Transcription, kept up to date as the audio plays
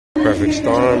Perfect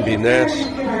storm, be nice.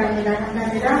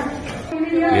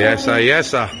 Yes, sir, yes,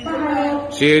 sir.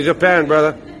 See you in Japan,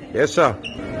 brother. Yes, sir.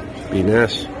 Be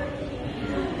nice.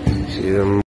 See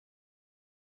them.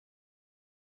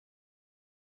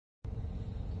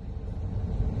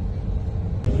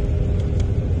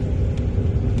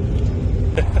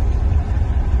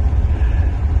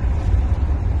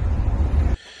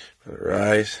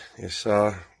 Rise, yes,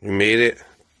 sir. We made it.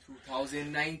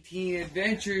 2019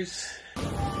 adventures.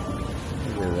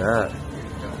 Look at that.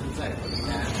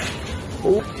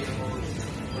 Oh.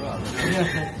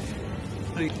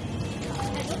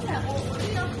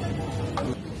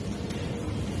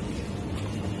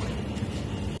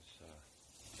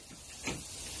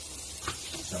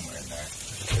 Somewhere in there.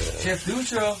 Chef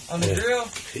Dutro on the grill.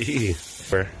 Hey.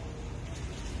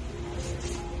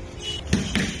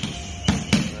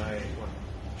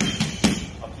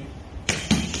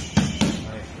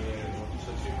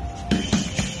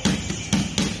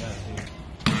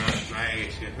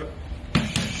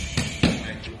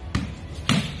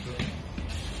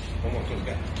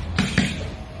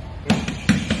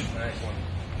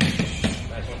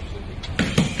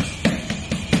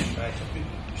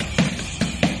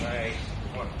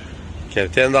 Okay,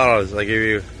 $10. I give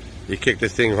you. You kick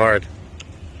this thing hard.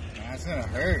 That's gonna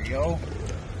hurt, yo.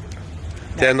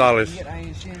 $10. Get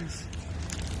iron shins.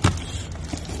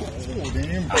 Oh,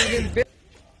 damn.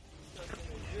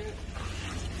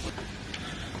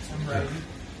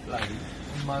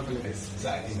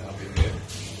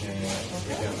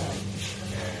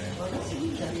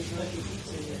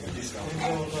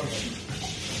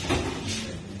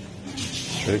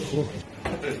 Very cool.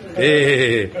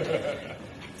 Hey,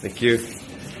 thank you.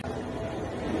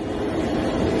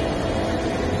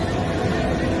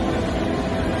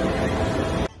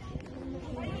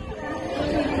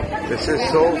 This is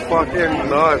so fucking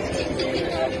nuts.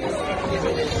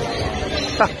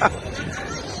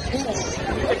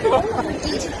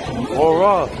 All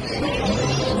right.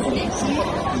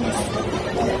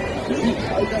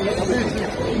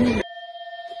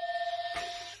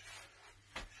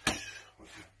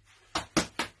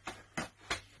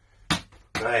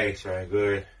 Nice, right,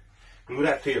 good. Glue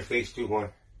that to your face too, one.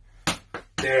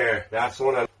 There, that's the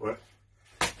one I what?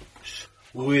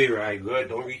 Wee, right, good.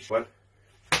 Don't reach one.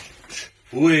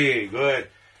 Wee, good.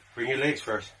 Bring your legs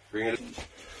first. Bring it.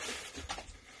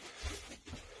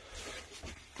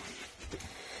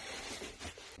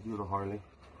 Do the Harley.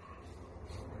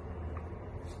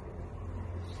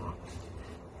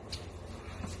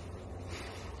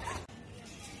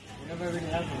 Never really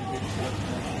happened.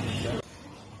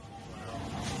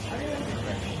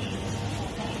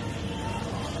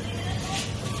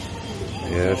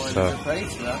 Yes,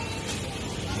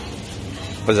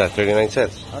 what's that, 39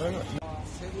 cents? I don't know.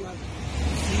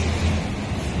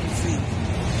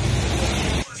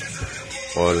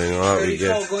 Falling out, we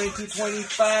get. Going to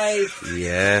 25.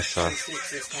 Yes, sir.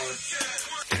 26 this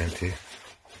time. Empty.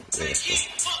 Yes, sir.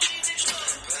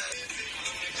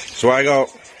 Swag out.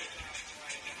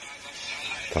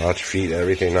 Touch, feet,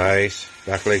 everything nice.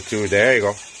 Back leg too. There you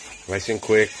go. Nice and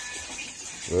quick.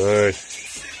 Good.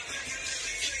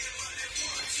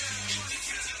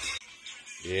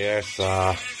 Yes,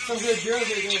 Some good drills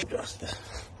they do. Justin.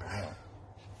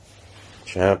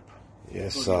 Champ.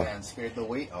 Yes, sir. Man, scared the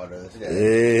weight out of this guy.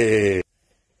 Hey.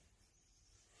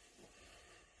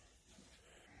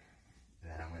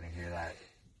 Then I'm gonna hear that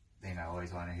thing I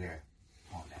always want to hear.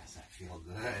 Oh, does that feel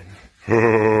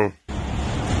good?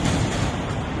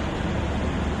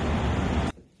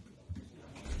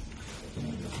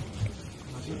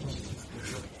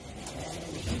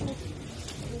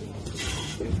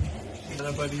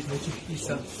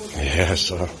 Yes,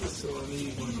 sir.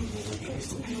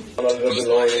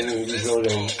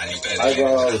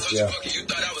 Eyebrows, yeah.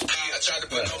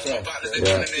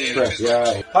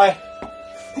 Yeah. Hi.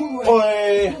 Oi.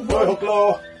 Oi, hook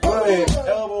low. Oi.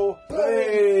 Elbow.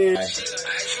 Oi.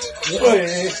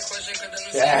 Oi.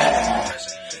 Yeah.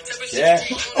 Yeah.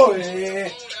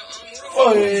 Oi.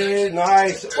 Oi.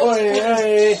 Nice. Oi.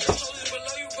 Oi.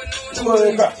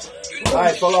 Oi. Nice.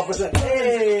 Follow up with it.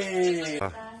 Hey.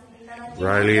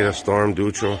 Riley, the Storm,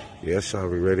 Dutro. Yes, I'll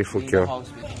be ready for kill.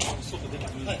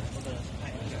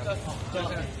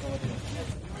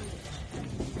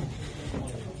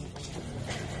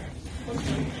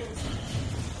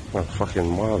 Oh, fucking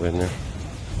mob in there.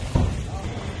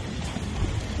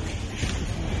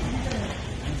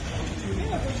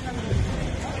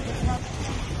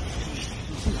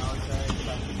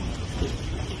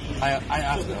 I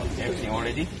asked everything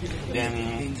already. Then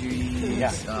injury,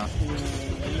 yeah.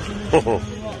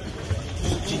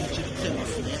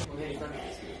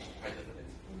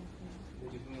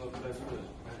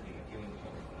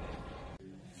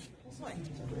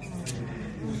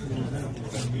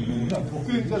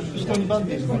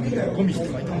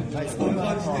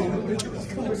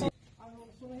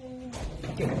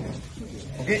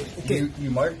 Okay,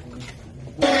 you mark.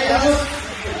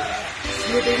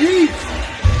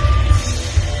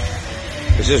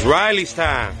 This is Riley's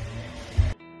time.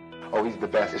 Oh, he's the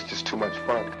best. It's just too much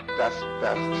fun. That's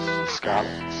Scott,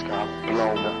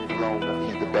 blown up.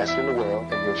 He's the best in the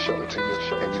world, and he'll show it to you.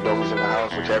 And you know who's in the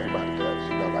house, which everybody does.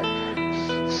 You know, like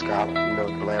Scott, you know,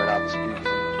 blaring out the speakers.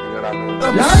 You know what I mean?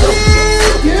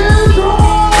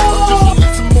 Just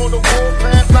need some more the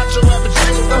warpath, not your average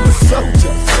nigga. I'm a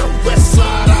soldier, West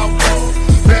Side outlaw,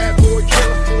 bad boy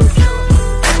killer.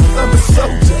 I'm a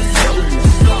soldier.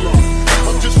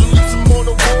 I'm just releasing more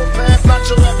the warpath, not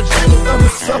your average nigga. I'm a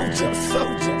soldier.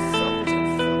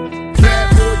 Bad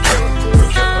boy killer.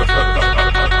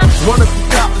 One of the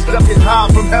coppers ducking high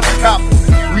from helicopters.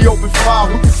 We open fire,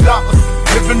 who can stop us?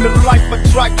 Living the life of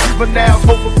track juveniles,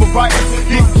 hoping for writers.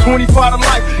 Getting 25 to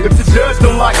life if the judge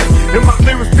don't like us. In my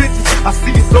clearest pictures, I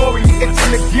see authority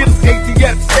itching to get us.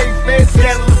 ATF, state fed,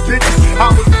 scandalous bitches.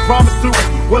 I was promised to,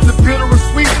 was it bitter or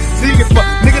sweet? See, if a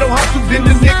nigga don't hustle, then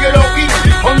the nigga don't eat.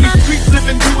 On these streets,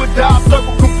 living do or die,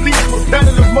 circle complete.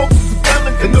 Repetitive motions of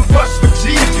felon in the rush for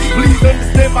G. Please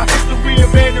understand my history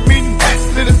of meaning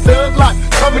acts to the thug life.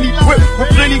 Coming equipped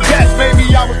with plenty gas,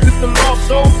 baby. I was just a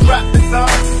lost soul trapped in time.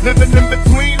 Living in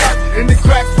between life and the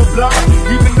cracks were blind.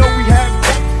 Even though we had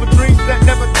hopes for dreams that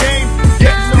never came,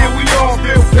 yet still we all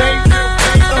feel pain.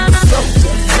 I'm a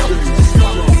soldier.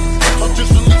 I'm just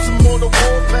releasing more the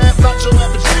warpath, not your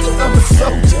average nigga. I'm a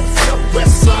soldier.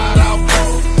 West Side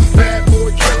outlaw, bad boy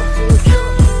killer.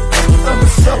 I'm a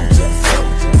soldier.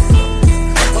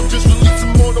 I'm just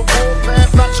releasing more the warpath,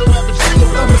 not your average nigga.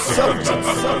 I'm a soldier.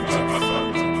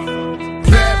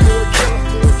 Bad boy killer.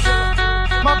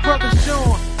 My brother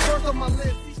Sean, first on my list.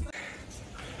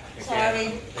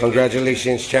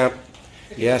 Congratulations, champ.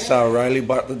 Yes, sir. Riley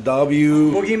bought the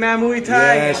W. Boogeyman Muay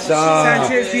Thai. Yes, sir.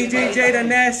 Sanchez, DJ, Jada,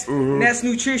 Ness, Ness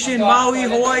Nutrition, Maui,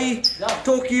 Hawaii,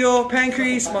 Tokyo,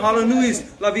 Pancreas, Mahalo Nuis.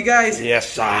 Love you guys. Yes,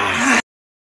 sir.